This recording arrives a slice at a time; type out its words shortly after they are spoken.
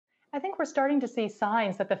I think we're starting to see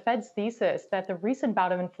signs that the Fed's thesis that the recent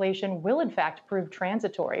bout of inflation will in fact prove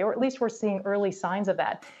transitory, or at least we're seeing early signs of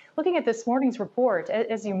that. Looking at this morning's report,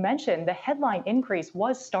 as you mentioned, the headline increase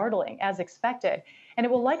was startling as expected, and it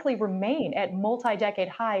will likely remain at multi-decade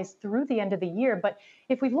highs through the end of the year. But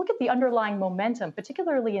if we look at the underlying momentum,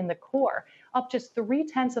 particularly in the core, up just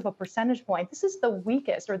 0.3 of a percentage point, this is the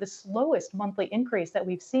weakest or the slowest monthly increase that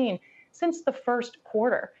we've seen since the first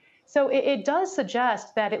quarter. So it does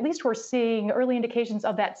suggest that at least we're seeing early indications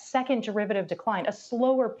of that second derivative decline, a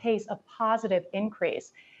slower pace of positive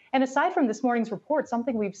increase. And aside from this morning's report,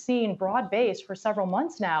 something we've seen broad-based for several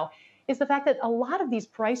months now is the fact that a lot of these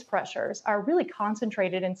price pressures are really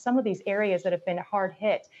concentrated in some of these areas that have been hard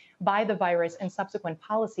hit by the virus and subsequent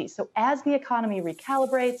policies. So as the economy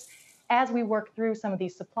recalibrates, as we work through some of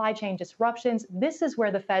these supply chain disruptions, this is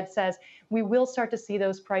where the Fed says we will start to see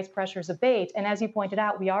those price pressures abate. And as you pointed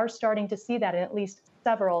out, we are starting to see that in at least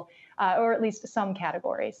several, or at least some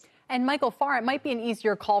categories. And Michael Farr, it might be an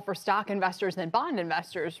easier call for stock investors than bond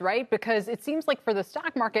investors, right? Because it seems like for the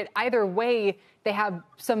stock market, either way, they have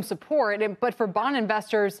some support. But for bond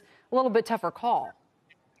investors, a little bit tougher call.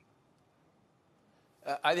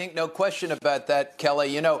 I think no question about that, Kelly.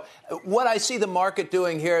 You know, what I see the market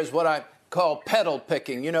doing here is what I call pedal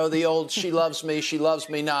picking. You know, the old she loves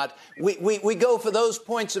me not. We go for those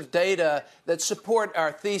points of data that support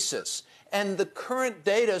our thesis. And the current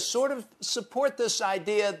data sort of support this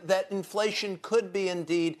idea that inflation could be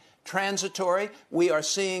indeed transitory. We are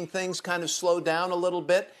seeing things kind of slow down a little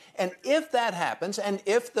bit. And if that happens, and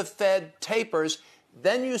if the Fed tapers,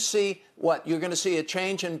 then you see what? You're going to see a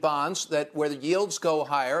change in bonds where the yields go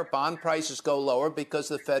higher, bond prices go lower because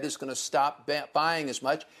the Fed is going to stop buying as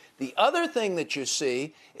much. The other thing that you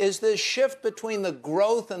see is this shift between the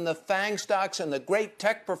growth and the FANG stocks and the great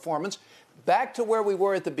tech performance back to where we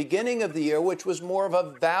were at the beginning of the year, which was more of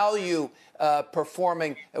a value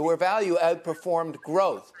where value outperformed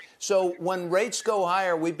growth. So when rates go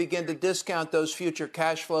higher, we begin to discount those future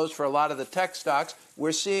cash flows for a lot of the tech stocks.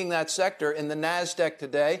 We're seeing that sector in the NASDAQ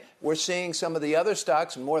today. We're seeing some of the other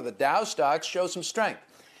stocks, and more of the Dow stocks, show some strength.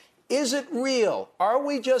 Is it real? Are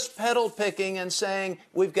we just pedal picking and saying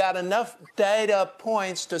we've got enough data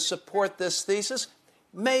points to support this thesis?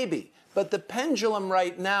 Maybe. But the pendulum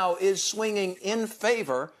right now is swinging in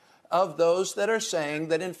favor of those that are saying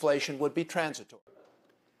that inflation would be transitory.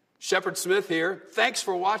 Shepard Smith here. Thanks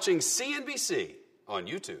for watching CNBC on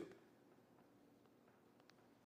YouTube.